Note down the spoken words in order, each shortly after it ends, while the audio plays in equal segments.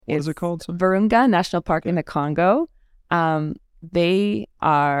What is it called? Virunga National Park in the Congo. They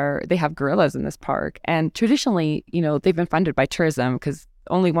have gorillas in this park, and traditionally, they've been funded by tourism because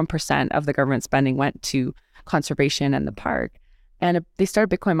only 1% of the government spending went to conservation and the park. And they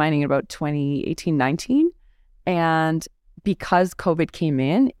started Bitcoin mining in about 2018-19, and because COVID came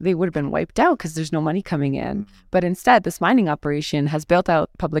in, they would have been wiped out because there's no money coming in. But instead, this mining operation has built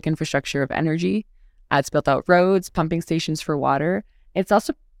out public infrastructure of energy. It's built out roads, pumping stations for water. It's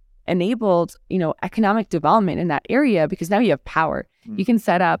also enabled, economic development in that area because now you have power. You can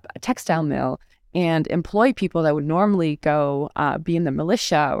set up a textile mill and employ people that would normally go be in the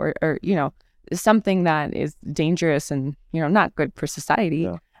militia or something that is dangerous and, not good for society.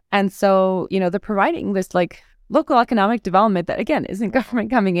 Yeah. And so, they're providing this local economic development that, again, isn't government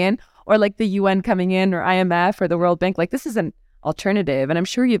coming in or the UN coming in or IMF or the World Bank. This is an alternative. And I'm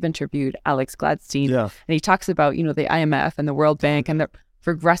sure you've interviewed Alex Gladstein. Yeah. And he talks about, the IMF and the World Bank and the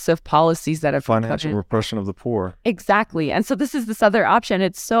progressive policies that have financial repression of the poor. Exactly. And so this is this other option.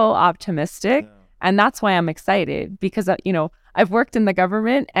 It's so optimistic. Yeah. And that's why I'm excited because, I've worked in the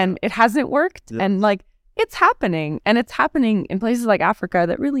government and it hasn't worked. Yes. And it's happening. And it's happening in places like Africa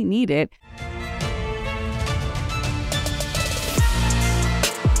that really need it.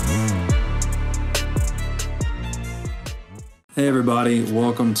 Hey everybody,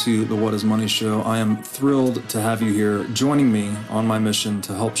 welcome to the What is Money Show. I am thrilled to have you here joining me on my mission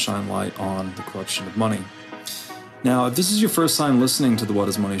to help shine light on the corruption of money. Now, if this is your first time listening to the What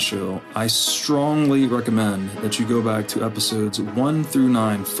is Money Show, I strongly recommend that you go back to episodes 1 through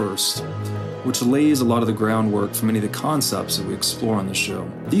 9 first, which lays a lot of the groundwork for many of the concepts that we explore on the show.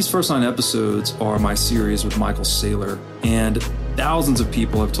 These first 9 episodes are my series with Michael Saylor, and thousands of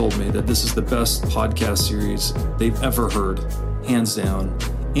people have told me that this is the best podcast series they've ever heard, hands down,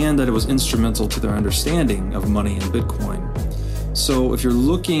 and that it was instrumental to their understanding of money and Bitcoin. So if you're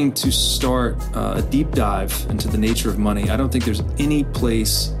looking to start a deep dive into the nature of money, I don't think there's any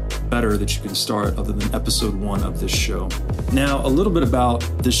place better that you can start other than episode 1 of this show. Now, a little bit about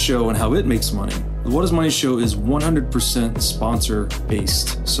this show and how it makes money. The What is Money Show is 100%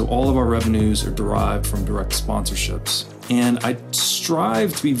 sponsor-based, so all of our revenues are derived from direct sponsorships. And I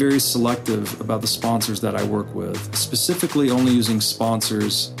strive to be very selective about the sponsors that I work with, specifically only using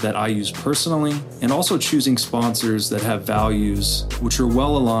sponsors that I use personally, and also choosing sponsors that have values which are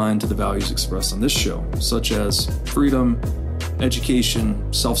well aligned to the values expressed on this show, such as freedom,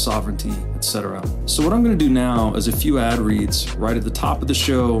 education, self-sovereignty, etc. So what I'm going to do now is a few ad reads right at the top of the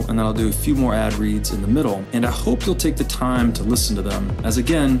show, and then I'll do a few more ad reads in the middle. And I hope you'll take the time to listen to them, as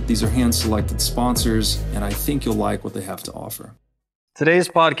again, these are hand-selected sponsors, and I think you'll like what they have to offer. Today's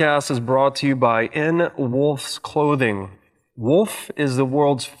podcast is brought to you by In Wolf's Clothing. Wolf is the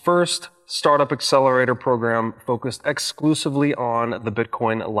world's first startup accelerator program focused exclusively on the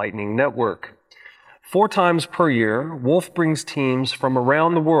Bitcoin Lightning Network. 4 times per year, Wolf brings teams from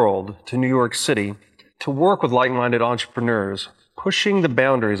around the world to New York City to work with like-minded entrepreneurs, pushing the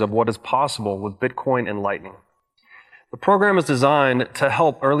boundaries of what is possible with Bitcoin and Lightning. The program is designed to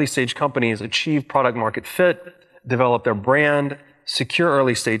help early-stage companies achieve product-market fit, develop their brand, secure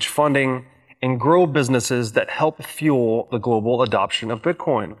early-stage funding, and grow businesses that help fuel the global adoption of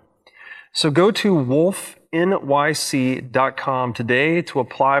Bitcoin. So go to wolfnyc.com today to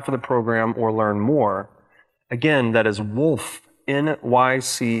apply for the program or learn more. Again, that is wolfnyc.com.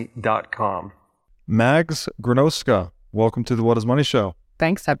 Mags Gronowska, welcome to the What is Money Show.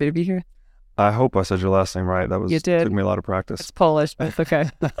 Thanks. Happy to be here. I hope I said your last name right. You did. Took me a lot of practice. It's Polish, but it's okay.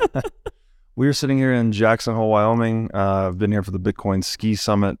 We are sitting here in Jackson Hole, Wyoming. I've been here for the Bitcoin Ski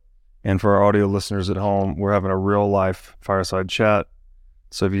Summit. And for our audio listeners at home, we're having a real-life fireside chat.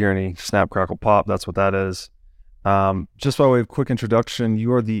 So if you hear any snap, crackle, pop, that's what that is. Just by way of quick introduction,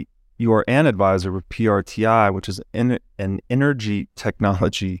 you are an advisor with PRTI, which is an energy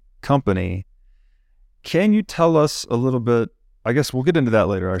technology company. Can you tell us a little bit? I guess we'll get into that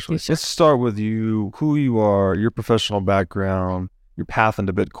later, actually. Sure. Let's start with you, who you are, your professional background, your path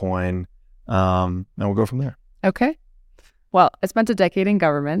into Bitcoin, and we'll go from there. Okay. Well, I spent a decade in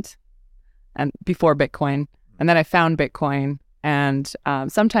government and before Bitcoin, and then I found Bitcoin. And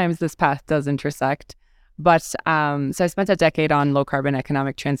sometimes this path does intersect. But so I spent a decade on low carbon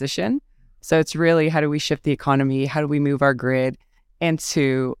economic transition. So it's really, how do we shift the economy? How do we move our grid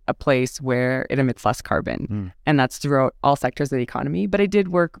into a place where it emits less carbon? And that's throughout all sectors of the economy. But I did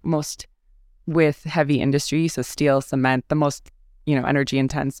work most with heavy industry, so steel, cement, the most energy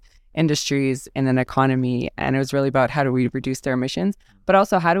intense industries in an economy. And it was really about how do we reduce their emissions, but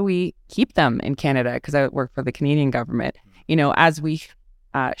also how do we keep them in Canada? Because I work for the Canadian government. As we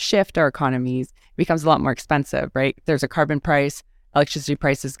shift our economies, it becomes a lot more expensive, right? There's a carbon price, electricity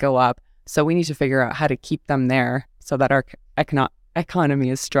prices go up. So we need to figure out how to keep them there so that our economy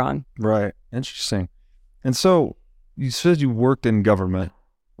is strong. Right. Interesting. And so you said you worked in government.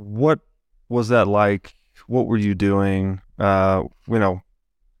 What was that like? What were you doing? We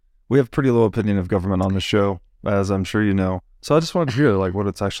have pretty low opinion of government on the show, as I'm sure you know. So I just wanted to hear like what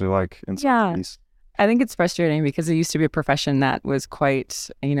it's actually like in some of these. I think it's frustrating because it used to be a profession that was quite,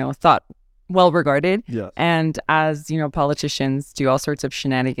 thought well regarded. Yes. And as, politicians do all sorts of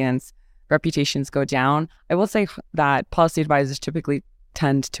shenanigans, reputations go down. I will say that policy advisors typically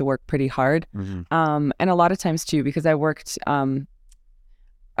tend to work pretty hard. Mm-hmm. And a lot of times too, because I worked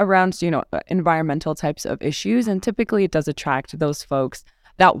around, environmental types of issues. And typically it does attract those folks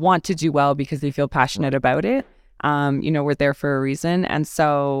that want to do well because they feel passionate about it. We're there for a reason. And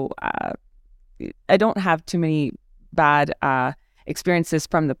so I don't have too many bad experiences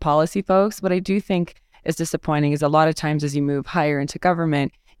from the policy folks. What I do think is disappointing is a lot of times as you move higher into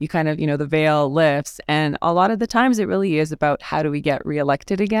government, you kind of, the veil lifts. And a lot of the times it really is about how do we get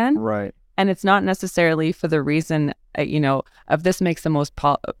reelected again? Right. And it's not necessarily for the reason, of this makes the most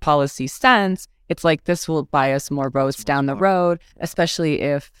policy sense. It's like this will buy us more votes down the road, especially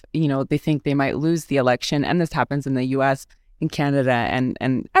if, they think they might lose the election. And this happens in the US, in Canada,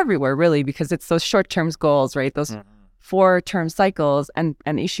 and everywhere really, because it's those short-term goals, right? Those 4-term cycles and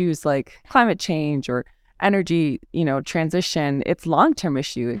issues like climate change or energy, transition. It's long-term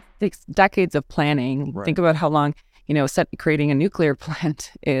issue. It takes decades of planning. Right. Think about how long, creating a nuclear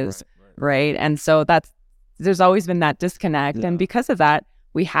plant is, right? And so there's always been that disconnect. Yeah. And because of that,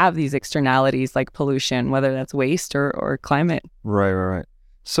 we have these externalities like pollution, whether that's waste or climate. Right.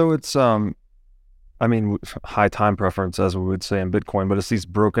 So it's, high time preference, as we would say in Bitcoin, but it's these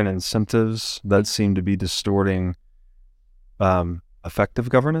broken incentives that seem to be distorting effective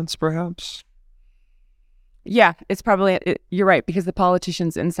governance, perhaps? Yeah, it's probably, you're right, because the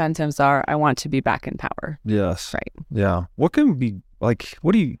politicians' incentives are, I want to be back in power. Yes. Right. Yeah. What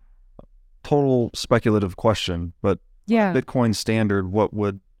total speculative question, but Bitcoin standard,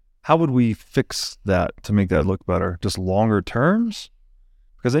 how would we fix that to make that look better? Just longer terms?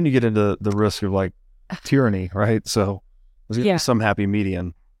 Because then you get into the risk of like tyranny, right? So there's some happy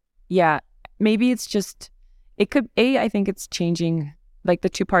median. Yeah. Maybe it's just, I think it's changing. Like the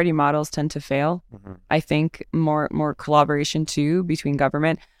two-party models tend to fail. Mm-hmm. I think more collaboration too between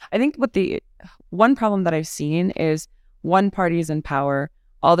government. I think one problem that I've seen is one party is in power,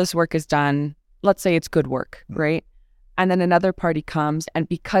 all this work is done, let's say it's good work, right? And then another party comes, and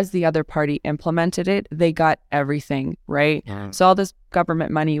because the other party implemented it, they got everything, right? Mm. So all this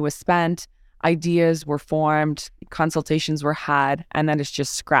government money was spent, ideas were formed, consultations were had, and then it's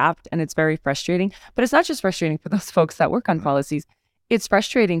just scrapped, and it's very frustrating. But it's not just frustrating for those folks that work on policies. It's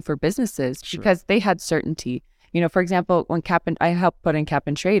frustrating for businesses because they had certainty. For example, when I helped put in cap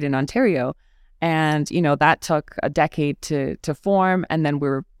and trade in Ontario, and that took a decade to form, and then we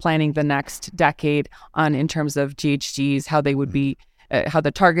were planning the next decade in terms of GHGs, how they would be, how the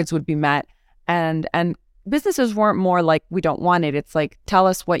targets would be met, and businesses weren't more like we don't want it. It's like tell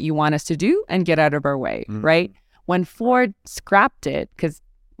us what you want us to do and get out of our way, right? When Ford scrapped it because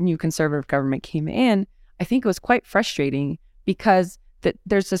new conservative government came in, I think it was quite frustrating because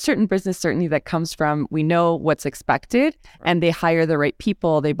there's a certain business certainty that comes from we know what's expected, and they hire the right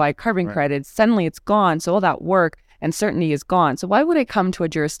people, they buy carbon credits, suddenly it's gone. So all that work and certainty is gone. So why would I come to a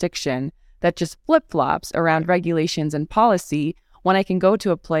jurisdiction that just flip-flops around regulations and policy when I can go to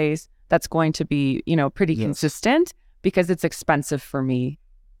a place that's going to be, pretty consistent because it's expensive for me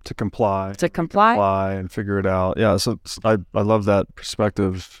to comply and figure it out. Yeah. So I love that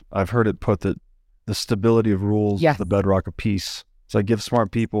perspective. I've heard it put that the stability of rules is the bedrock of peace. So I give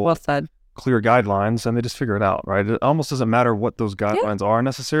smart people clear guidelines and they just figure it out, right? It almost doesn't matter what those guidelines are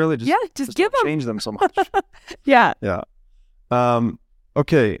necessarily. Just give them. Change them so much. Yeah.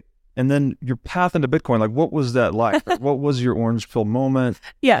 Okay. And then your path into Bitcoin, like what was that like? What was your orange pill moment?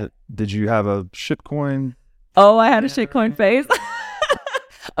 Yeah. Did you have a shitcoin? Oh, I had a shitcoin phase.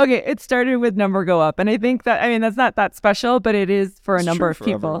 Okay, it started with number go up. And I think that's not that special, but it is for a number of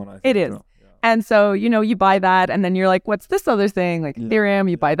people. Everyone, it is. So. And so, you buy that and then you're like, what's this other thing? Like Ethereum,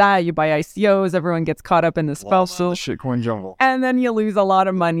 you buy that, you buy ICOs, everyone gets caught up in this falsehood. Shitcoin jungle. And then you lose a lot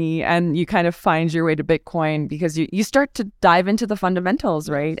of money and you kind of find your way to Bitcoin because you start to dive into the fundamentals,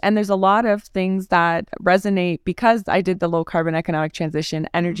 right? And there's a lot of things that resonate because I did the low carbon economic transition,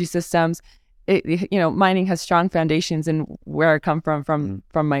 energy systems. Mining has strong foundations in where I come from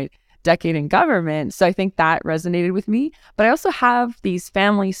my decade in government. So I think that resonated with me. But I also have these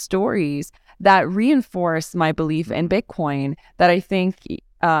family stories that reinforce my belief in Bitcoin that I think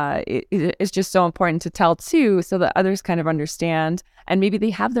it's just so important to tell too, so that others kind of understand, and maybe they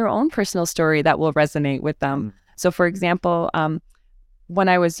have their own personal story that will resonate with them. So for example, when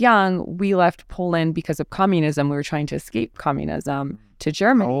I was young, we left Poland because of communism. We were trying to escape communism to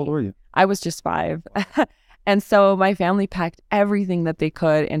Germany. How old were you? I was just 5. And so my family packed everything that they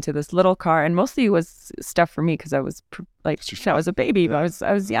could into this little car, and mostly it was stuff for me because I was I was a baby, but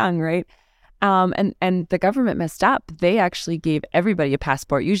I was young, right? And the government messed up. They actually gave everybody a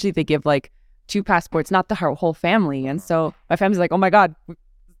passport. Usually they give like 2 passports, not the whole family. And so my family's like, oh my God,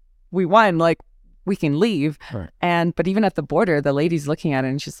 we won. Like, we can leave. Right. But even at the border, the lady's looking at it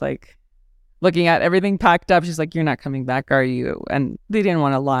and she's like, looking at everything packed up. She's like, you're not coming back, are you? And they didn't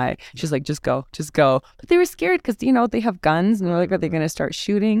want to lie. She's like, just go. But they were scared because, they have guns and they're like, are they going to start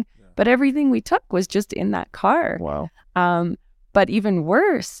shooting? Yeah. But everything we took was just in that car. Wow. But even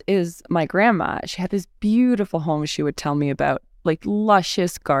worse is my grandma. She had this beautiful home she would tell me about, like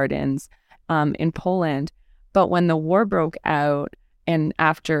luscious gardens in Poland. But when the war broke out and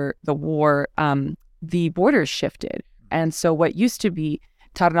after the war, the borders shifted. And so what used to be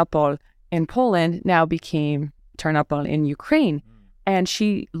Tarnopol in Poland now became Ternopil in Ukraine. And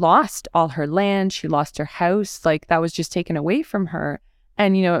she lost all her land. She lost her house. Like, that was just taken away from her.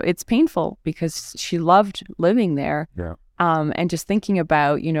 And, it's painful because she loved living there. Yeah. And just thinking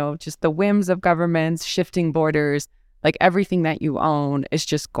about, just the whims of governments, shifting borders, like everything that you own is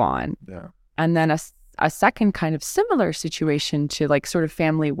just gone. Yeah. And then a second kind of similar situation to like sort of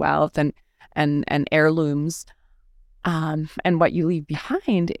family wealth and heirlooms. And what you leave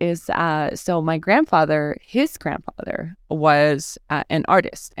behind is, so my grandfather, his grandfather was an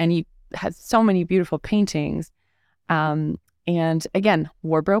artist, and he had so many beautiful paintings. And again,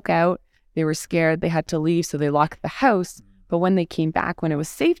 war broke out. They were scared. They had to leave, so they locked the house. But when they came back, when it was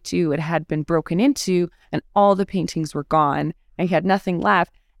safe to, it had been broken into, and all the paintings were gone, and he had nothing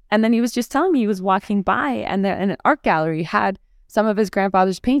left. And then he was just telling me he was walking by, and an art gallery had some of his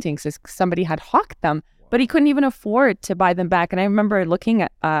grandfather's paintings. Somebody had hawked them, but he couldn't even afford to buy them back. And I remember looking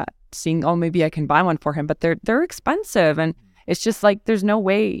at, seeing, oh, maybe I can buy one for him, but they're expensive. And it's just like, there's no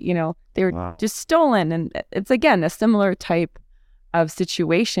way, they were just stolen. And it's, again, a similar type of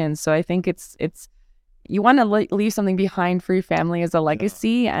situation. So I think it's you want to leave something behind for your family as a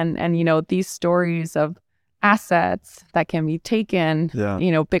legacy. And these stories of assets that can be taken,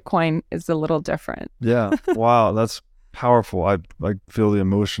 Bitcoin is a little different. Yeah. Wow. That's powerful. I feel the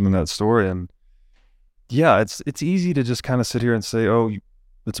emotion in that story. And yeah, it's easy to just kind of sit here and say, oh,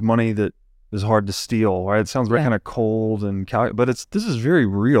 it's money that is hard to steal, right? It sounds very kind of cold and but this is very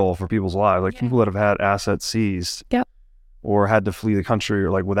real for people's lives. Like people that have had assets seized, or had to flee the country, or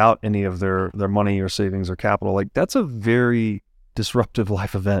like without any of their money or savings or capital. Like, that's a very disruptive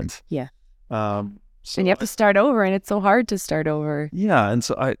life event. Yeah. So and you have to start over, and it's so hard to start over. Yeah, and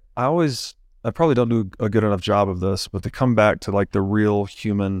so I probably don't do a good enough job of this, but to come back to like the real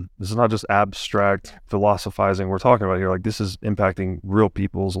human, this is not just abstract philosophizing we're talking about here. Like, this is impacting real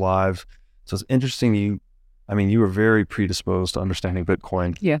people's lives. So it's interesting you were very predisposed to understanding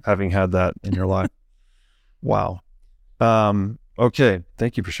Bitcoin, having had that in your life. Wow. Okay.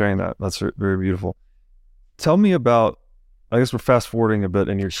 Thank you for sharing that. That's very beautiful. Tell me about, I guess we're fast forwarding a bit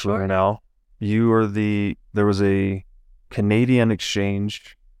in your career now. There was a Canadian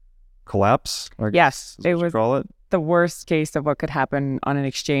exchange collapse. Yes. It was the worst case of what could happen on an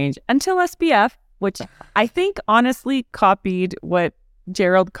exchange until SBF, which I think honestly copied what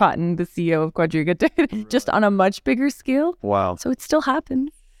Gerald Cotton, the CEO of Quadriga, did, just on a much bigger scale. Wow. So it still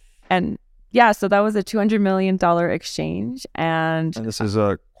happened. And so that was a $200 million exchange. And this is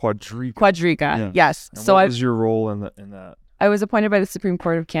a Quadriga. Quadriga, yes. And so what was your role in that? I was appointed by the Supreme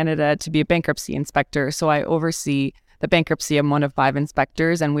Court of Canada to be a bankruptcy inspector. So I oversee the bankruptcy. I'm one of 5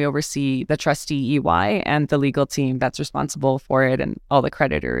 inspectors, and we oversee the trustee EY and the legal team that's responsible for it and all the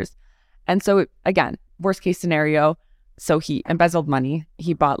creditors. And so, again, worst case scenario. So he embezzled money.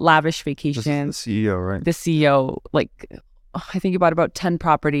 He bought lavish vacations. This is the CEO, right? The CEO, I think he bought about 10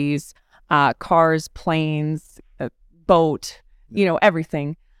 properties, cars, planes, boat,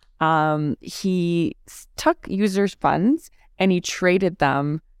 everything. He took users' funds and he traded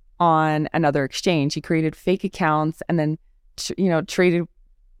them on another exchange. He created fake accounts and then, traded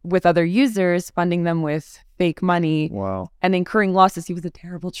with other users, funding them with fake money. Wow. And incurring losses. He was a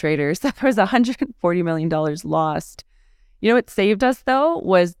terrible trader. So there was $140 million lost. What saved us, though,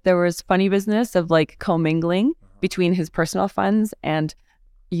 was there was funny business of commingling between his personal funds and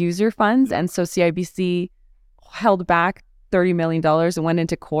user funds. And so CIBC held back $30 million and went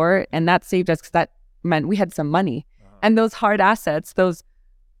into court. And that saved us because that meant we had some money. And those hard assets, those,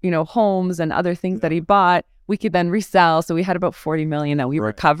 homes and other things that he bought, we could then resell. So we had about 40 million that we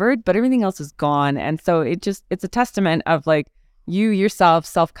recovered, but everything else is gone. And so it's a testament of like you yourself,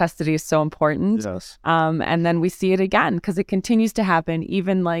 self-custody is so important. Yes. And then we see it again because it continues to happen.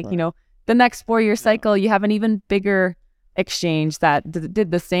 Even like, the next 4-year cycle, you have an even bigger exchange that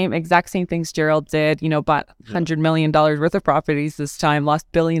did the exact same things Gerald did, bought $100 million worth of properties this time, lost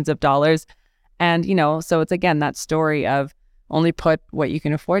billions of dollars. And, so it's again, that story of only put what you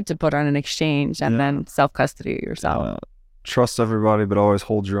can afford to put on an exchange and then self-custody yourself. Trust everybody, but always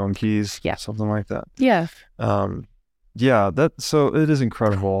hold your own keys. Yeah. Something like that. Yeah. So it is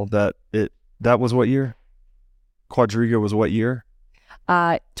incredible that was what year? Quadriga was what year?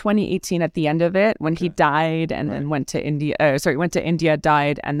 2018 at the end of it when he died and then went to India. Went to India,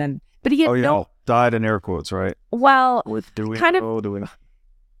 died, and then. But he had died in air quotes, right? Well, do we know?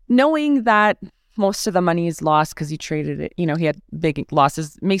 Knowing that most of the money is lost because he traded it. He had big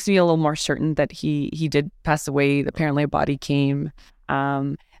losses. Makes me a little more certain that he did pass away. Apparently, a body came.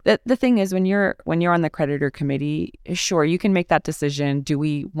 The thing is, when you're on the creditor committee, sure, you can make that decision. Do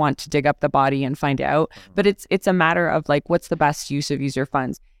we want to dig up the body and find out? But it's a matter of like, what's the best use of user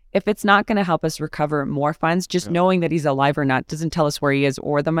funds? If it's not going to help us recover more funds, just knowing that he's alive or not doesn't tell us where he is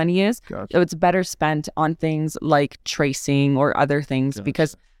or the money is. Gotcha. So it's better spent on things like tracing or other things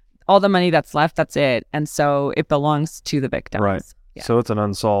because all the money that's left, that's it. And so it belongs to the victims. Right. Yeah. So it's an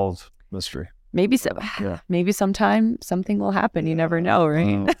unsolved mystery. Maybe so. Yeah. Maybe sometime something will happen. You never know,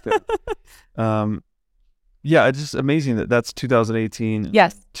 right? It's just amazing that's 2018.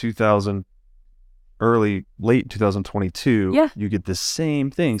 Yes. Late 2022. Yeah. You get the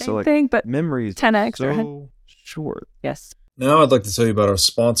same thing. Same thing, but memories 10x. so short. Yes. Now I'd like to tell you about our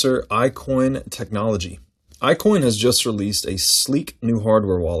sponsor, iCoin Technology. iCoin has just released a sleek new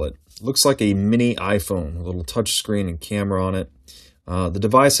hardware wallet. It looks like a mini iPhone, a little touch screen and camera on it. The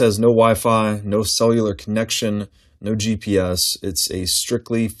device has no Wi-Fi, no cellular connection, no GPS. It's a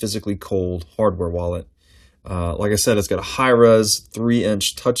strictly physically cold hardware wallet. Like I said, it's got a high-res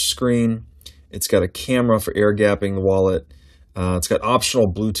 3-inch touchscreen. It's got a camera for air gapping the wallet. It's got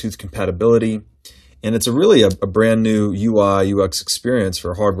optional Bluetooth compatibility. And it's really a brand new UI, UX experience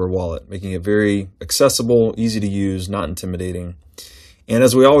for a hardware wallet, making it very accessible, easy to use, not intimidating. And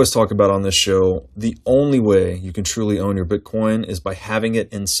as we always talk about on this show, the only way you can truly own your Bitcoin is by having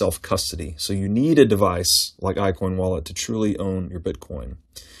it in self-custody. So you need a device like iCoin Wallet to truly own your Bitcoin.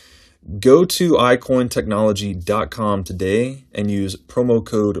 Go to iCoinTechnology.com today and use promo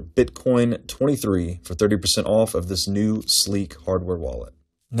code Bitcoin23 for 30% off of this new sleek hardware wallet.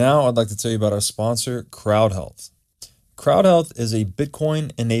 Now I'd like to tell you about our sponsor, CrowdHealth. CrowdHealth is a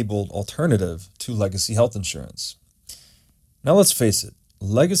Bitcoin-enabled alternative to legacy health insurance. Now let's face it,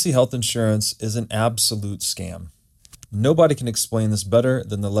 legacy health insurance is an absolute scam. Nobody can explain this better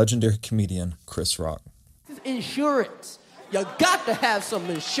than the legendary comedian Chris Rock. Insurance. You got to have some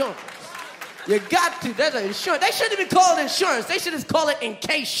insurance. You got to. There's an insurance. They shouldn't even call it insurance. They should just call it in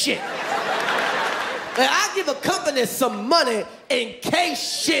case shit. And I give a company some money in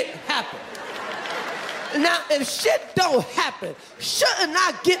case shit happens. Now, if shit don't happen, shouldn't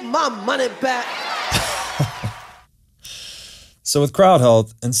I get my money back? So with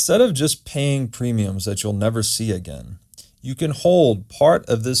CrowdHealth, instead of just paying premiums that you'll never see again, you can hold part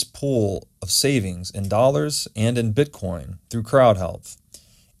of this pool of savings in dollars and in Bitcoin through CrowdHealth.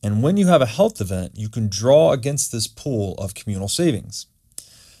 And when you have a health event, you can draw against this pool of communal savings.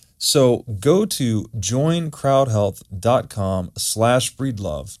 So go to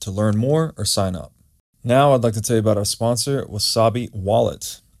joincrowdhealth.com/breedlove to learn more or sign up. Now I'd like to tell you about our sponsor, Wasabi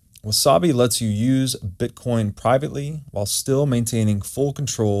Wallet. Wasabi lets you use Bitcoin privately while still maintaining full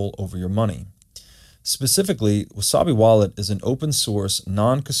control over your money. Specifically, Wasabi Wallet is an open source,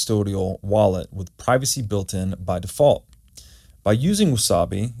 non-custodial wallet with privacy built in by default. By using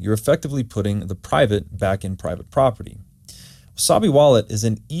Wasabi, you're effectively putting the private back in private property. Wasabi Wallet is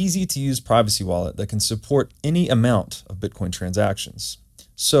an easy-to-use privacy wallet that can support any amount of Bitcoin transactions.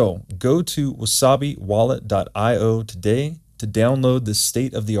 So go to wasabiwallet.io today to download this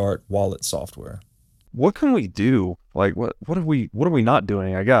state-of-the-art wallet software. What can we do? Like, what are we not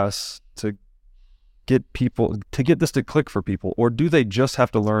doing, I guess, to get this to click for people? Or do they just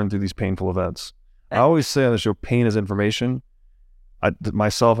have to learn through these painful events? I always say on the show, pain is information. I've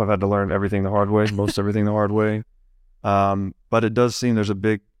had to learn everything the hard way, most everything the hard way. But it does seem there's a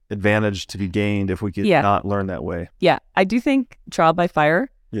big advantage to be gained if we could not learn that way. Yeah, I do think trial by fire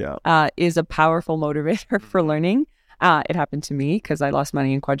is a powerful motivator for learning. It happened to me because I lost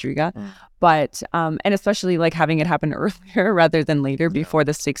money in Quadriga, but and especially like having it happen earlier rather than later before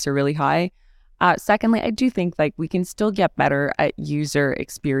the stakes are really high. Secondly, I do think like we can still get better at user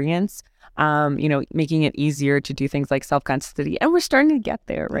experience. making it easier to do things like self-custody. And we're starting to get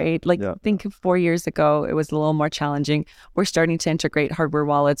there, right? Like, think of 4 years ago, it was a little more challenging. We're starting to integrate hardware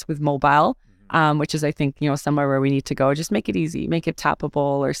wallets with mobile, which is, I think, somewhere where we need to go. Just make it easy, make it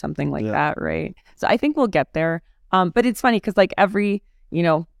tappable or something like that, right? So I think we'll get there. But it's funny because like every,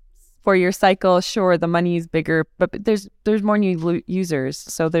 4-year cycle, sure, the money is bigger, but there's more new users.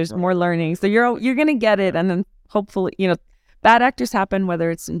 So there's more learning. So you're going to get it. And then hopefully, bad actors happen, whether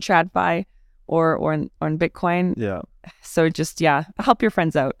it's in TradFi or in Bitcoin. Yeah. So just, help your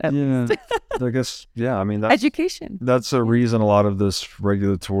friends out. Yeah. I guess, I mean, education. That's a reason a lot of this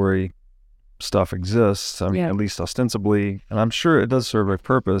regulatory stuff exists. I mean, at least ostensibly, and I'm sure it does serve a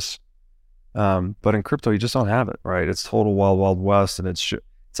purpose. But in crypto, you just don't have it, right? It's total wild, wild west, and it's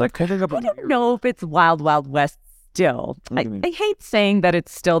like picking up. I don't know if it's wild, wild west still. I hate saying that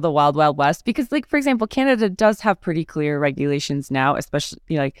it's still the wild, wild west because, like, for example, Canada does have pretty clear regulations now, especially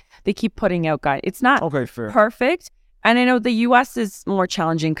like they keep putting out guides. It's not perfect. And I know the U.S. is more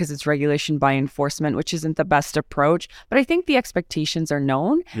challenging because it's regulation by enforcement, which isn't the best approach. But I think the expectations are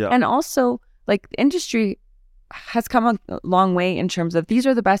known. Yeah. And also, like, the industry has come a long way in terms of these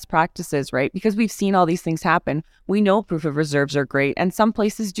are the best practices, right? Because we've seen all these things happen. We know proof of reserves are great, and some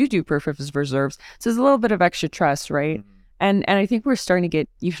places do proof of reserves. So there's a little bit of extra trust, right? Mm-hmm. And I think we're starting to get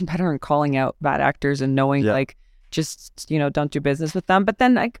even better in calling out bad actors and knowing like just don't do business with them. But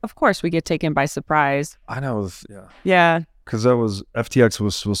then of course we get taken by surprise. I know, because FTX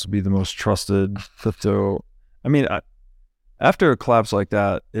was supposed to be the most trusted crypto. I mean, after a collapse like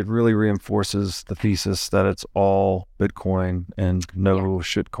that, it really reinforces the thesis that it's all Bitcoin and no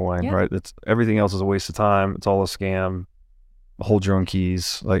shitcoin, right? It's everything else is a waste of time. It's all a scam. Hold your own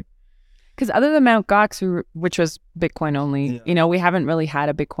keys, like. Because other than Mt. Gox, which was Bitcoin only, we haven't really had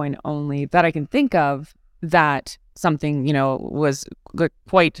a Bitcoin only that I can think of that something was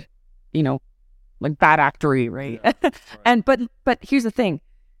quite, like bad actory, right? And but here's the thing: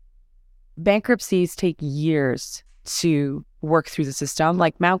 bankruptcies take years to work through the system.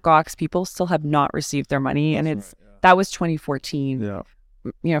 Like Mt. Gox, people still have not received their money, and that was 2014.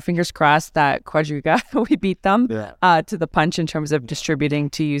 Fingers crossed that Quadriga, we beat them to the punch in terms of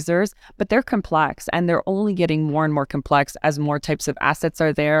distributing to users. But they're complex, and they're only getting more and more complex as more types of assets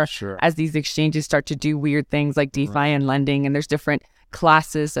are there. Sure. As these exchanges start to do weird things like DeFi and lending, and there's different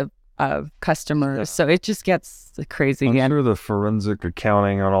classes of customers. So it just gets crazy. I'm sure the forensic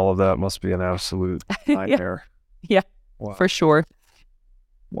accounting on all of that must be an absolute nightmare. Yeah, for sure.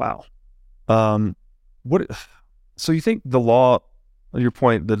 Wow. So you think the law, on your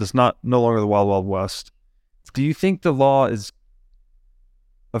point, that it's no longer the wild, wild west, do you think the law is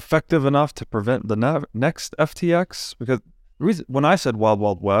effective enough to prevent the next FTX? Because when I said wild,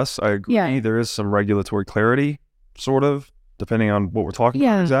 wild west, I agree there is some regulatory clarity, sort of, depending on what we're talking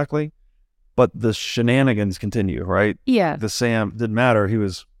about exactly. But the shenanigans continue, right? Yeah. The Sam didn't matter. He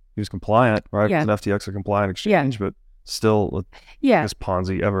was compliant, right? Yeah. An FTX a compliant exchange, but still biggest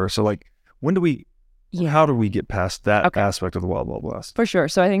Ponzi ever. So like, how do we get past that aspect of the wild, wild west? For sure.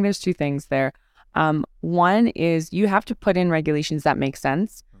 So I think there's two things there. One is you have to put in regulations that make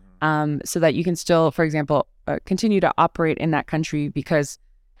sense, so that you can still, for example, continue to operate in that country because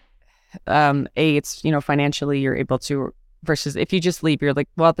it's financially you're able to. Versus if you just leave, you're like,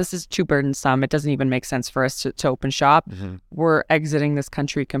 well, this is too burdensome. It doesn't even make sense for us to open shop. Mm-hmm. We're exiting this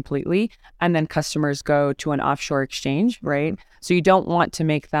country completely. And then customers go to an offshore exchange, right? Mm-hmm. So you don't want to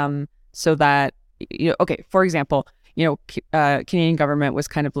make them so that, for example, Canadian government was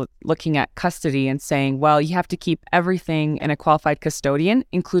kind of looking at custody and saying, well, you have to keep everything in a qualified custodian,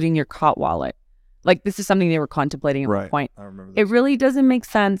 including your hot wallet. Like, this is something they were contemplating at one point. I remember this. It really doesn't make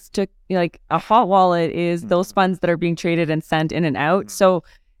sense to, a hot wallet is those funds that are being traded and sent in and out. Mm-hmm. So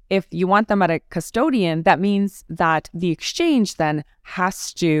if you want them at a custodian, that means that the exchange then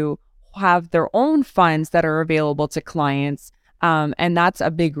has to have their own funds that are available to clients. And that's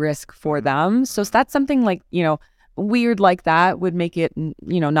a big risk for them. So that's something like, weird like that would make it,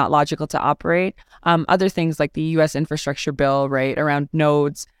 not logical to operate. Other things like the U.S. infrastructure bill, right, around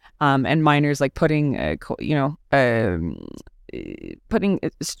nodes, and miners, like putting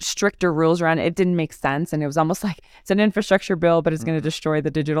stricter rules around it didn't make sense. And it was almost like it's an infrastructure bill, but it's going to destroy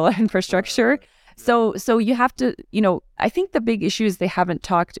the digital infrastructure. So you have to, I think the big issue is they haven't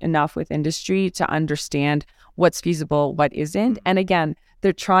talked enough with industry to understand what's feasible, what isn't. And again,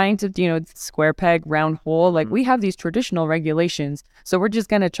 they're trying to, square peg, round hole. Like, we have these traditional regulations, so we're just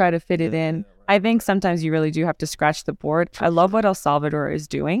going to try to fit it in. I think sometimes you really do have to scratch the board. I love what El Salvador is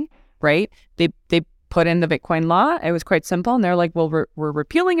doing, right? They put in the Bitcoin law. It was quite simple. And they're like, well, we're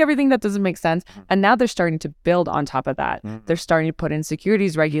repealing everything that doesn't make sense. And now they're starting to build on top of that. They're starting to put in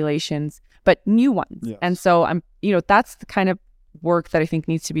securities regulations, but new ones. Yes. And so that's the kind of work that I think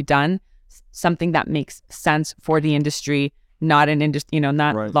needs to be done. Something that makes sense for the industry, not an industry,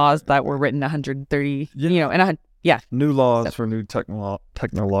 not laws that were written 130, New laws for new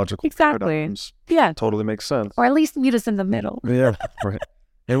technological paradigms. Yeah. Totally makes sense. Or at least meet us in the middle. Yeah, right.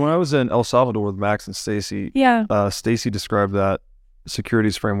 And when I was in El Salvador with Max and Stacy, Stacy described that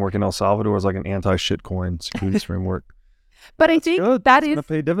securities framework in El Salvador as like an anti-shitcoin securities framework. But I think good. that it's is going to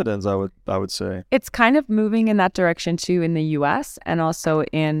pay dividends, I would say. It's kind of moving in that direction too in the US and also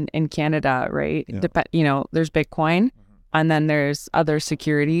in Canada, right? Yeah. There's Bitcoin and then there's other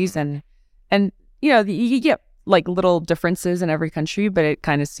securities and you get like little differences in every country, but it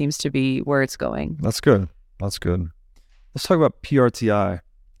kind of seems to be where it's going. That's good. Let's talk about PRTI.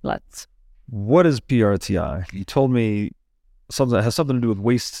 What is PRTI? You told me something that has something to do with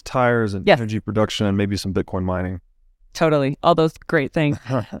waste tires and energy production and maybe some Bitcoin mining. Totally. All those great things.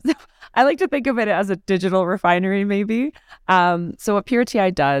 I like to think of it as a digital refinery, maybe. So what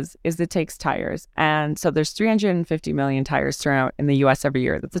PRTI does is it takes tires. And so there's 350 million tires thrown out in the US every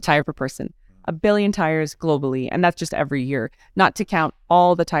year. That's a tire per person. 1 billion tires globally. And that's just every year, not to count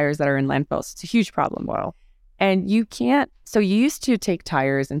all the tires that are in landfills. It's a huge problem. Wow. And you used to take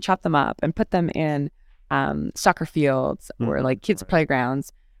tires and chop them up and put them in soccer fields or like kids'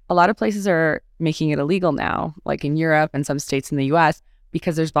 playgrounds. A lot of places are making it illegal now, like in Europe and some states in the US,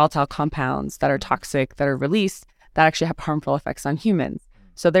 because there's volatile compounds that are toxic, that are released, that actually have harmful effects on humans.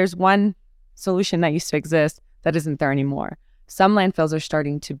 So there's one solution that used to exist that isn't there anymore. Some landfills are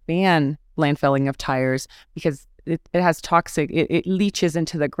starting to ban landfilling of tires because it has it leaches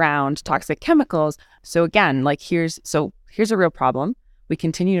into the ground, toxic chemicals. So again, like here's a real problem. We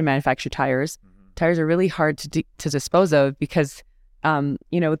continue to manufacture tires. Tires are really hard to dispose of because,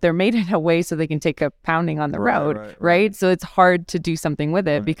 they're made in a way so they can take a pounding on the road, right? So it's hard to do something with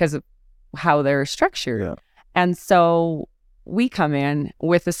it because of how they're structured. Yeah. And so we come in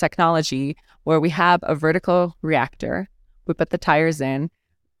with this technology where we have a vertical reactor. We put the tires in.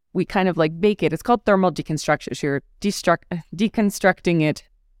 We kind of like bake it. It's called thermal deconstruction. So you're deconstructing it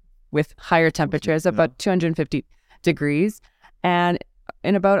with higher temperatures, about 250 degrees. And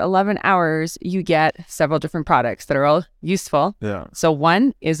in about 11 hours, you get several different products that are all useful. Yeah. So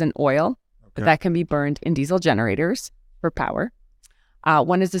one is an oil that can be burned in diesel generators for power.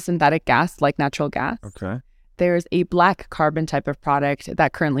 One is a synthetic gas like natural gas. Okay. There's a black carbon type of product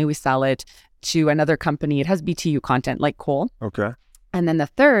that currently we sell it to another company. It has BTU content like coal. Okay. And then the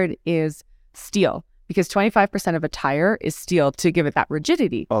third is steel, because 25% of a tire is steel to give it that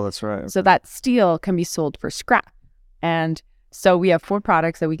rigidity. Oh, that's right. Okay. So that steel can be sold for scrap. And so we have 4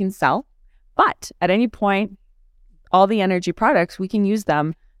 products that we can sell, but at any point, all the energy products, we can use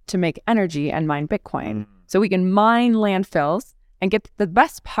them to make energy and mine Bitcoin. So we can mine landfills and the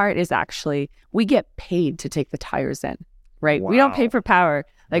best part is actually we get paid to take the tires in, right? Wow. We don't pay for power.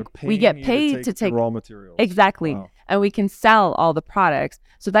 Like we get paid to take raw materials. Exactly. Wow. And we can sell all the products.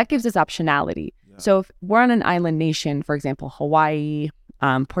 So that gives us optionality. Yeah. So if we're on an island nation, for example, Hawaii,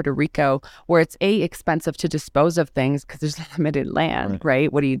 Puerto Rico, where it's expensive to dispose of things because there's limited land,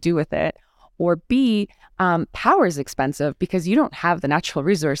 right? What do you do with it? Or B, power is expensive because you don't have the natural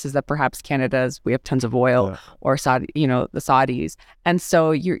resources that perhaps Canada's. We have tons of oil, or Saudi, the Saudis. And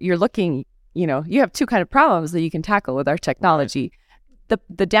so you're looking, you have 2 kind of problems that you can tackle with our technology. Right.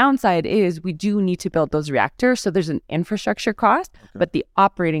 The downside is we do need to build those reactors. So there's an infrastructure cost, but the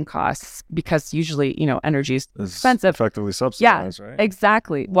operating costs, because usually, energy is expensive. Effectively subsidized, right?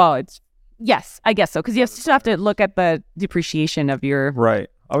 Exactly. Well, yes, I guess so. Because you still have to look at the depreciation of your... Right.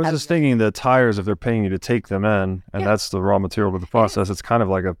 I was just thinking the tires, if they're paying you to take them in, and that's the raw material with the process, it's kind of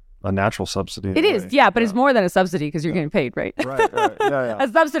like a natural subsidy. It is, but it's more than a subsidy because you're getting paid, right? Right. Yeah. A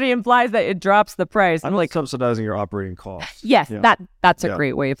subsidy implies that it drops the price. I'm like subsidizing your operating costs. Yes, that's a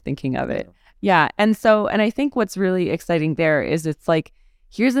great way of thinking of it. Yeah. And I think what's really exciting there is it's like,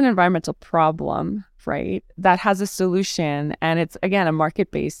 here's an environmental problem, right, that has a solution, and it's, again, a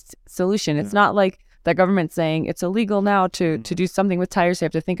market-based solution. It's not like the government saying it's illegal now to do something with tires, so you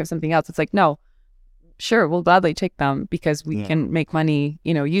have to think of something else. It's like, no, sure, we'll gladly take them because we can make money,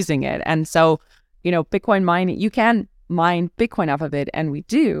 using it. And so, Bitcoin mining, you can mine Bitcoin off of it, and we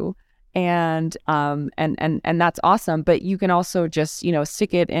do. And that's awesome. But you can also just,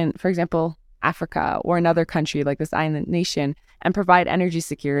 stick it in, for example, Africa or another country like this island nation and provide energy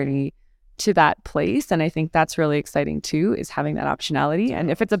security to that place. And I think that's really exciting too, is having that optionality. And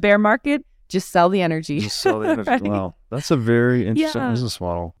if it's a bear market, just sell the energy. Just sell the energy. Right? Wow. That's a very interesting business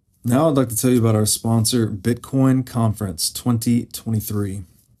model. Now I'd like to tell you about our sponsor, Bitcoin Conference 2023.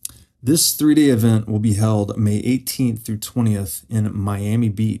 This 3-day event will be held May 18th through 20th in Miami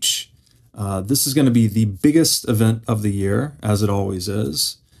Beach. This is going to be the biggest event of the year, as it always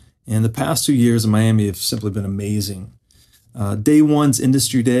is. And the past 2 years in Miami have simply been amazing. Day 1's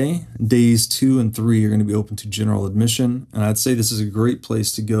Industry Day. Days 2 and 3 are going to be open to general admission. And I'd say this is a great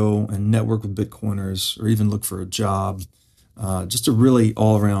place to go and network with Bitcoiners or even look for a job. Just a really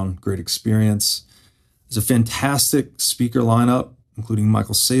all-around great experience. There's a fantastic speaker lineup, including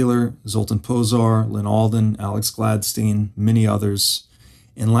Michael Saylor, Zoltan Pozar, Lynn Alden, Alex Gladstein, many others.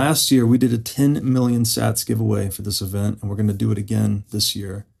 And last year, we did a 10 million sats giveaway for this event, and we're going to do it again this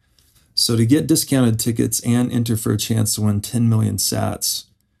year. So to get discounted tickets and enter for a chance to win 10 million sats,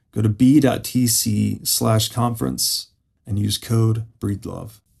 go to b.tc/conference and use code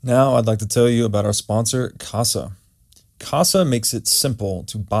BREEDLOVE. Now I'd like to tell you about our sponsor, Casa. Casa makes it simple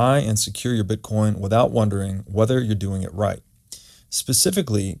to buy and secure your Bitcoin without wondering whether you're doing it right.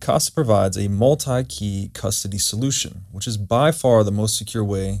 Specifically, Casa provides a multi-key custody solution, which is by far the most secure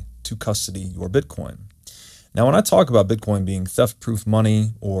way to custody your Bitcoin. Now, when I talk about Bitcoin being theft-proof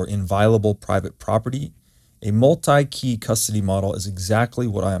money or inviolable private property, a multi-key custody model is exactly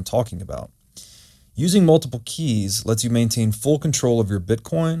what I am talking about. Using multiple keys lets you maintain full control of your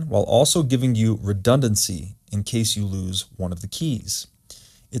Bitcoin while also giving you redundancy in case you lose one of the keys.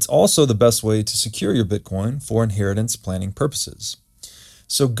 It's also the best way to secure your Bitcoin for inheritance planning purposes.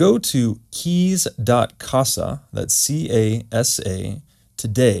 So go to keys.casa, that's C-A-S-A,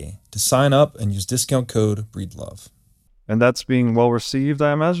 today to sign up and use discount code BREEDLOVE. And that's being well received,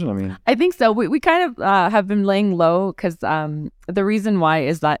 I imagine? I mean, I think so. We kind of have been laying low because the reason why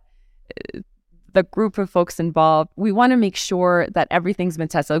is that the group of folks involved, we want to make sure that everything's been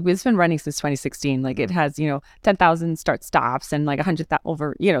tested. Like, it's been running since 2016. Like, it has, 10,000 start stops and like 100,000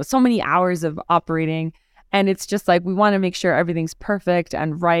 over, so many hours of operating. And it's just like, we want to make sure everything's perfect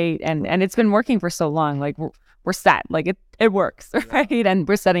and right. And it's been working for so long. Like, we're set. Like, it works, right? And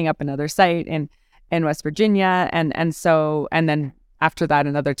we're setting up another site in West Virginia. And then after that,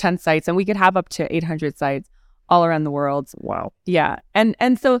 another 10 sites. And we could have up to 800 sites all around the world. Wow. Yeah.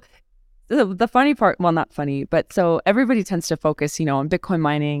 And so the funny part, well, not funny, but so everybody tends to focus, on Bitcoin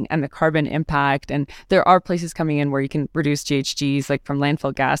mining and the carbon impact. And there are places coming in where you can reduce GHGs, like from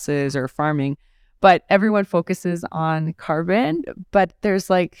landfill gases or farming. But everyone focuses on carbon. But there's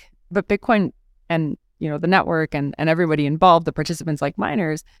but Bitcoin and, the network and everybody involved, the participants like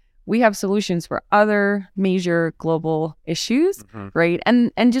miners, we have solutions for other major global issues, right?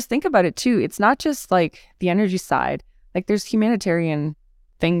 And just think about it too. It's not just like the energy side. Like, there's humanitarian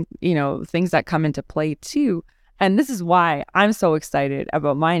things that come into play too. And this is why I'm so excited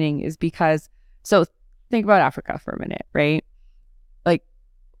about mining, is because, so think about Africa for a minute, right? Like,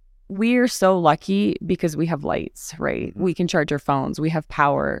 we're so lucky because we have lights, right? We can charge our phones, we have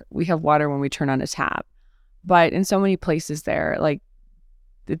power, we have water when we turn on a tap. But in so many places there, like,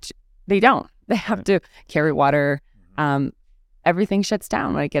 they don't. They have to carry water. Everything shuts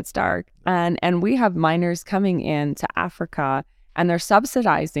down when it gets dark. And we have miners coming into Africa, and they're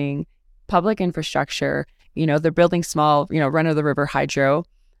subsidizing public infrastructure. They're building small, run-of-the-river hydro,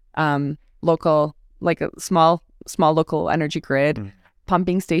 local, like a small local energy grid,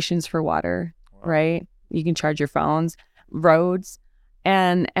 pumping stations for water, right? You can charge your phones, roads.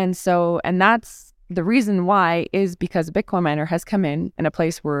 And that's the reason why, is because a Bitcoin miner has come in a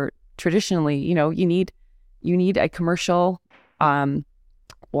place where traditionally, you need a commercial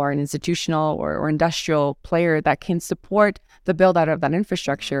or an institutional or industrial player that can support the build out of that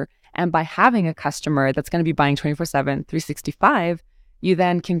infrastructure. And by having a customer that's going to be buying 24/7, 365, you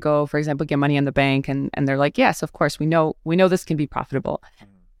then can go, for example, get money in the bank, and they're like, yes, of course, we know this can be profitable.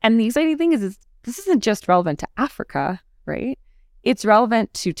 And the exciting thing is this isn't just relevant to Africa, right? It's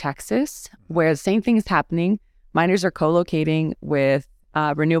relevant to Texas, where the same thing is happening. Miners are co-locating with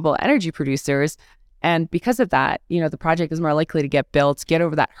renewable energy producers. And because of that, the project is more likely to get built, get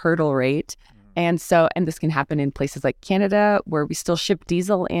over that hurdle rate. And this can happen in places like Canada, where we still ship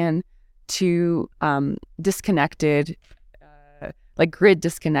diesel in to disconnected, grid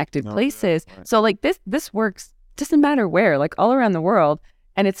disconnected places. Right. So this works, doesn't matter where, like all around the world.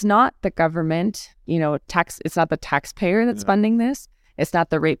 And it's not the government, it's not the taxpayer that's funding this. It's not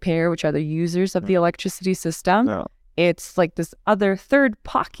the ratepayer, which are the users of the electricity system. No. It's like this other third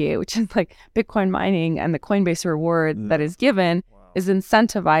pocket, which is like Bitcoin mining, and the Coinbase reward that is given is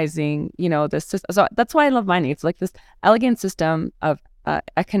incentivizing, this system. So that's why I love mining. It's like this elegant system of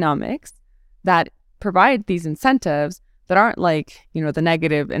economics that provide these incentives that aren't like, the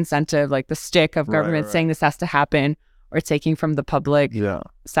negative incentive, like the stick of government saying this has to happen, or taking from the public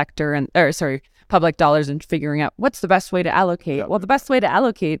sector public dollars and figuring out what's the best way to allocate. Yeah. Well, the best way to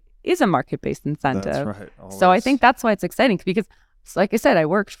allocate is a market-based incentive. That's right. Always. So I think that's why it's exciting, because like I said, I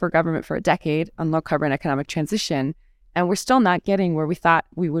worked for government for a decade on low carbon economic transition, and we're still not getting where we thought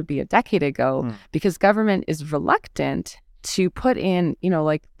we would be a decade ago because government is reluctant to put in,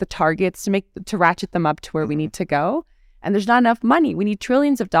 like the targets to ratchet them up to where we need to go. And there's not enough money. We need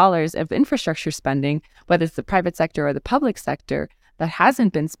trillions of dollars of infrastructure spending, whether it's the private sector or the public sector, that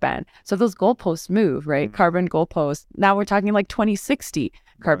hasn't been spent. So those goalposts move, right? Carbon goalposts. Now we're talking like 2060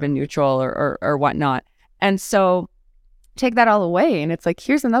 carbon neutral or whatnot. And so take that all away, and it's like,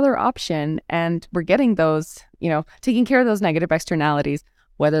 here's another option. And we're getting those, taking care of those negative externalities,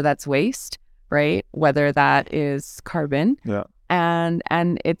 whether that's waste, right? Whether that is carbon. Yeah.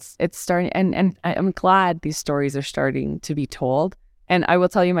 And it's starting, and I'm glad these stories are starting to be told. And I will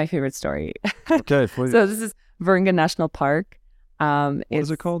tell you my favorite story. Okay, please. So this is Virunga National Park. What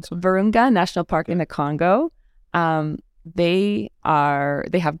is it called? Virunga National Park in the Congo. They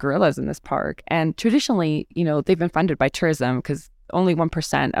have gorillas in this park, and traditionally, they've been funded by tourism because only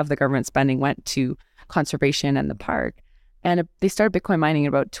 1% of the government spending went to conservation and the park. And they started Bitcoin mining in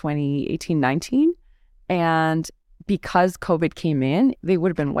about 2018-19, and because COVID came in, they would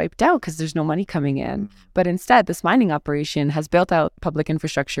have been wiped out because there's no money coming in. But instead, this mining operation has built out public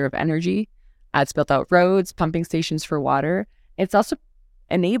infrastructure of energy. It's built out roads, pumping stations for water. It's also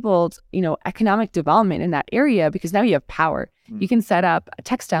enabled, economic development in that area because now you have power. You can set up a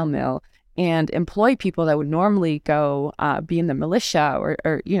textile mill and employ people that would normally go be in the militia or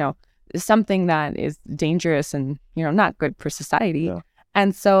something that is dangerous and, not good for society. Yeah.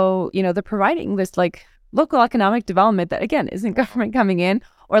 And so, they're providing this like local economic development that, again, isn't government coming in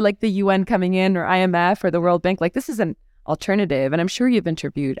or like the UN coming in or IMF or the World Bank. Like, this is an alternative. And I'm sure you've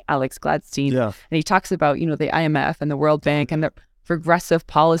interviewed Alex Gladstein. Yeah. And he talks about, the IMF and the World Bank and the progressive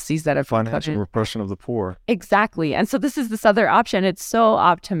policies that have financial repression of the poor. Exactly. And so this is this other option. It's so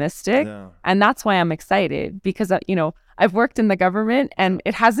optimistic. Yeah. And that's why I'm excited because, I've worked in the government and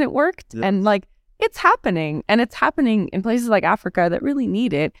it hasn't worked. Yes. And like, it's happening. And it's happening in places like Africa that really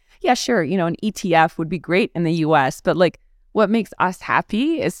need it. Yeah, sure. An ETF would be great in the US, but like what makes us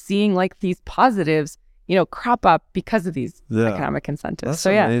happy is seeing like these positives, crop up because of these economic incentives. That's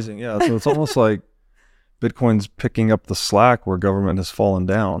amazing. Yeah. So it's almost like Bitcoin's picking up the slack where government has fallen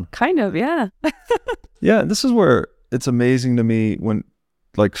down. Kind of, yeah. Yeah. This is where it's amazing to me when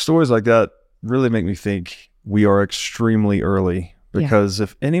like stories like that really make me think we are extremely early because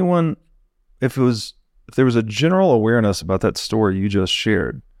if there was a general awareness about that story you just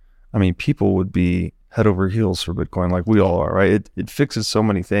shared, I mean, people would be head over heels for Bitcoin like we all are, right? It fixes so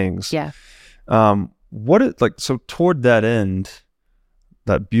many things. Yeah. So toward that end,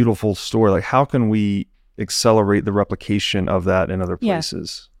 that beautiful story, like how can we accelerate the replication of that in other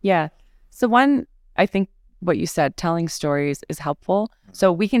places? Yeah. So one, I think what you said, telling stories is helpful.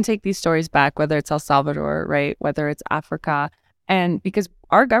 So we can take these stories back, whether it's El Salvador, right? Whether it's Africa, and because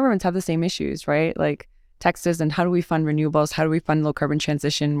our governments have the same issues, right? Like Texas, and how do we fund renewables? How do we fund low carbon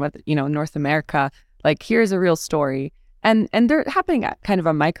transition with, North America? Like here's a real story. And they're happening at kind of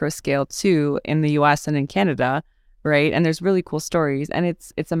a micro scale too in the US and in Canada, right? And there's really cool stories. And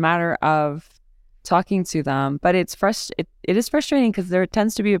it's a matter of talking to them. But it is frustrating because there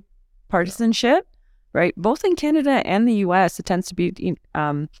tends to be a partisanship, right? Both in Canada and the US, it tends to be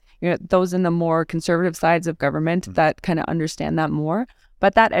those in the more conservative sides of government that kind of understand that more.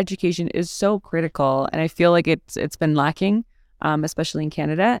 But that education is so critical. And I feel like it's been lacking, especially in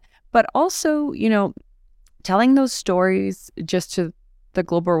Canada. But also, telling those stories just to the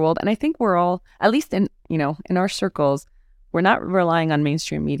global world. And I think we're all, at least in our circles, we're not relying on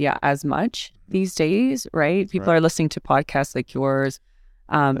mainstream media as much these days, right? People are listening to podcasts like yours,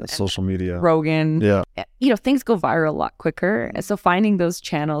 social media, Rogan. Yeah. Things go viral a lot quicker. And so finding those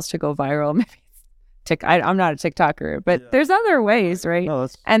channels to go viral, maybe I'm not a TikToker, but there's other ways, right? No,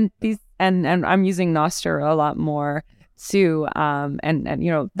 and I'm using Nostr a lot more too.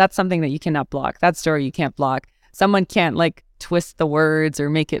 And that's something that you cannot block. That story you can't block. Someone can't like twist the words or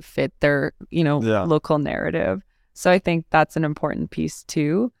make it fit their, local narrative. So I think that's an important piece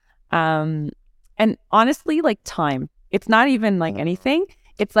too. And honestly, like time, it's not even like anything.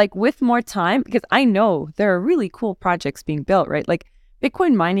 It's like with more time, because I know there are really cool projects being built, right? Like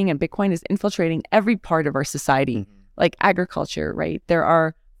Bitcoin mining and Bitcoin is infiltrating every part of our society, like agriculture, right? There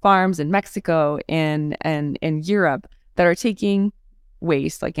are farms in Mexico and in Europe that are taking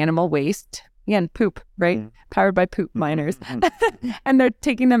waste, like animal waste, again, poop, right? Powered by poop miners. And they're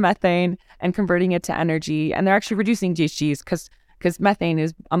taking the methane and converting it to energy. And they're actually reducing GHGs because methane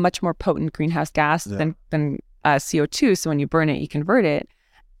is a much more potent greenhouse gas than CO2. So when you burn it, you convert it.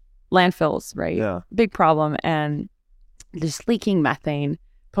 Landfills, right? Yeah. Big problem. And just leaking methane,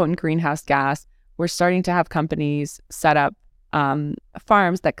 potent greenhouse gas. We're starting to have companies set up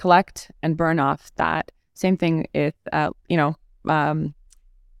farms that collect and burn off that. Same thing with,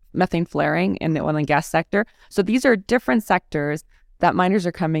 methane flaring in the oil and gas sector. So these are different sectors that miners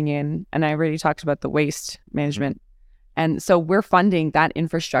are coming in. And I already talked about the waste management. And so we're funding that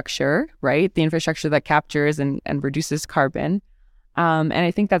infrastructure, right? The infrastructure that captures and reduces carbon. And I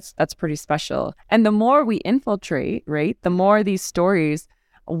think that's pretty special. And the more we infiltrate, right, the more these stories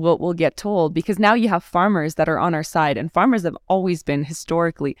will get told, because now you have farmers that are on our side. And farmers have always been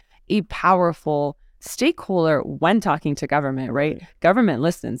historically a powerful stakeholder when talking to government, right? Government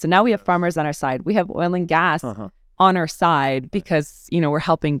listens. So now we have farmers on our side. We have oil and gas on our side because, we're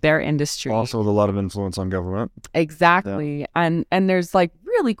helping their industry. Also with a lot of influence on government. Exactly. Yeah. And there's like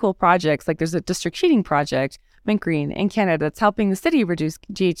really cool projects. Like there's a district heating project, Mint Green in Canada, that's helping the city reduce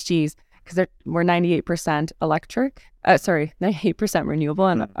GHGs because we're 98% 98% renewable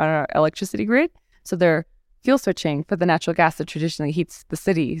on our electricity grid. So they're fuel switching for the natural gas that traditionally heats the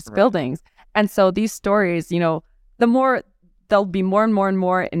city's buildings. And so these stories, the more there'll be more and more and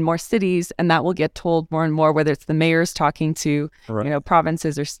more in more cities, and that will get told more and more, whether it's the mayors talking to,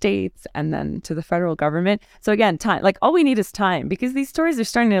 provinces or states, and then to the federal government. So again, time, like all we need is time, because these stories are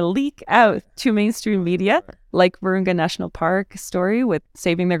starting to leak out to mainstream media, like Virunga National Park story with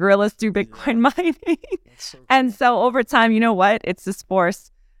saving the gorillas through Bitcoin mining. And so over time, you know what? It's this force.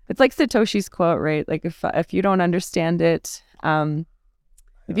 It's like Satoshi's quote, right? Like if you don't understand it,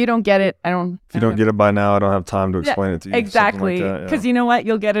 if you don't get it, If you don't get it by now, I don't have time to explain it to you. Exactly. Because you know what?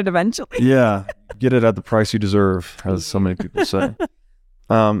 You'll get it eventually. Yeah. Get it at the price you deserve, as so many people say.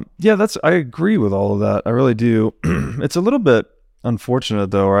 I agree with all of that. I really do. It's a little bit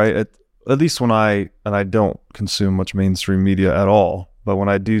unfortunate though, right? At least when I don't consume much mainstream media at all, but when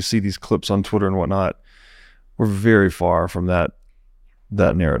I do see these clips on Twitter and whatnot, we're very far from that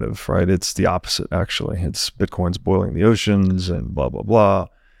narrative, right? It's the opposite, actually. It's Bitcoin's boiling the oceans and blah, blah, blah.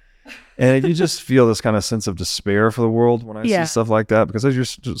 And you just feel this kind of sense of despair for the world when I see stuff like that, because as you're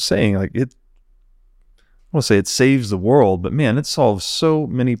saying, like I want to say it saves the world, but man, it solves so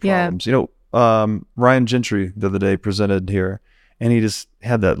many problems. Ryan Gentry the other day presented here, and he just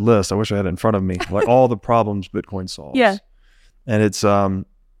had that list. I wish I had it in front of me, like all the problems Bitcoin solves. Yeah. And it's, I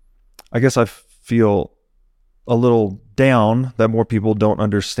guess I feel a little down that more people don't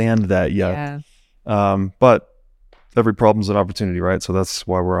understand that yet. Yeah. But every problem's an opportunity, right? So that's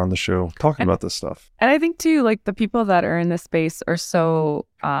why we're on the show talking about this stuff. And I think too, like the people that are in this space are so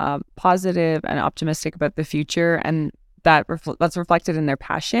positive and optimistic about the future, and that's reflected in their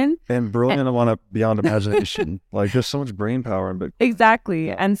passion. And brilliant and beyond imagination. Like there's so much brain power in Bitcoin. Exactly.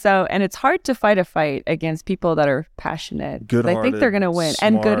 Yeah. And it's hard to fight a fight against people that are passionate. Good-hearted. I think they're going to win.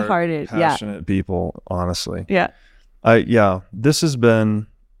 Smart, and good-hearted. Passionate people, honestly. Yeah. This has been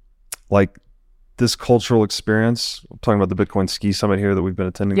like this cultural experience. I'm talking about the Bitcoin Ski Summit here that we've been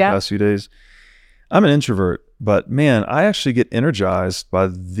attending the past few days. I'm an introvert, but man, I actually get energized by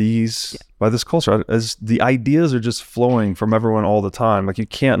by this culture, as the ideas are just flowing from everyone all the time. Like you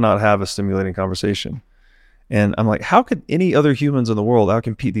can't not have a stimulating conversation. And I'm like, how could any other humans in the world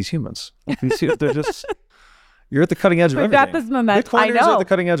outcompete these humans? They're just... You're at the cutting edge of everything. Got this momentum. Bitcoiners are at the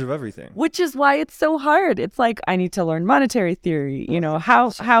cutting edge of everything. Which is why it's so hard. It's like, I need to learn monetary theory,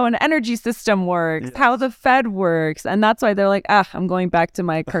 how an energy system works, how the Fed works. And that's why they're like, I'm going back to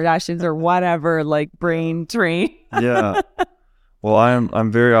my Kardashians or whatever, like brain train. Yeah. Well,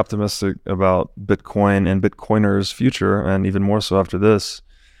 I'm very optimistic about Bitcoin and Bitcoiners' future, and even more so after this.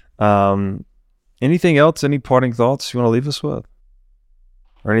 Anything else? Any parting thoughts you want to leave us with?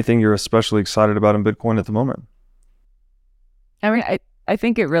 Or anything you're especially excited about in Bitcoin at the moment? I mean, I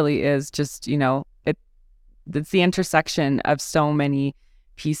think it really is just, it's the intersection of so many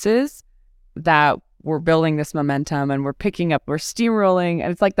pieces that we're building this momentum, and we're steamrolling.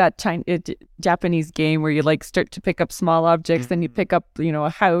 And it's like that Japanese game where you like start to pick up small objects, then you pick up, a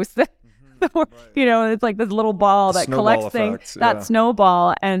house. It's like this little ball that collects things, that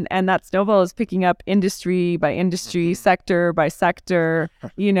snowball, and that snowball is picking up industry by industry, sector by sector,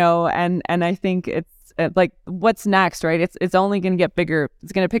 and I think it's like, what's next, right? It's only going to get bigger.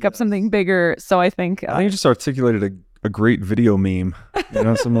 It's going to pick up something bigger. So I think you just articulated a great video meme,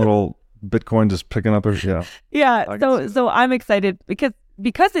 some little Bitcoin just picking up So I'm excited because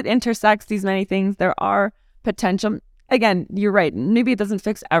it intersects these many things. There are potential. Again, you're right. Maybe it doesn't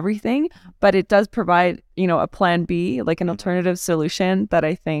fix everything, but it does provide, a plan B, like an alternative solution that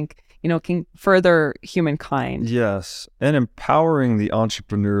I think, can further humankind. Yes. And empowering the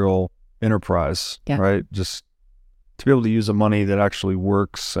entrepreneurial enterprise, right? Just to be able to use a money that actually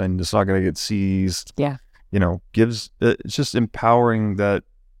works and it's not going to get seized. Yeah. It's just empowering that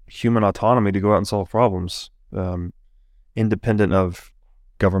human autonomy to go out and solve problems, independent of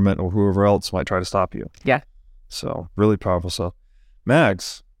government or whoever else might try to stop you. Yeah. So really powerful stuff.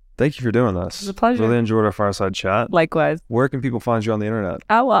 Mags, thank you for doing this. It was a pleasure. Really enjoyed our fireside chat. Likewise. Where can people find you on the internet?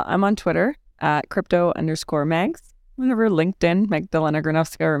 Oh, well, I'm on Twitter at crypto_Mags. Whenever LinkedIn, Magdalena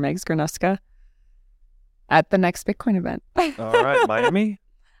Gronowska or Mags Gronowska. At the next Bitcoin event. All right, Miami?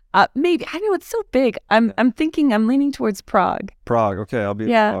 Maybe. I know it's so big. I'm leaning towards Prague. Prague. Okay, I'll be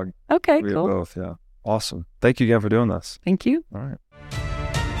Yeah. at Prague. Okay, Be at cool. both, yeah. Awesome. Thank you again for doing this. Thank you. All right.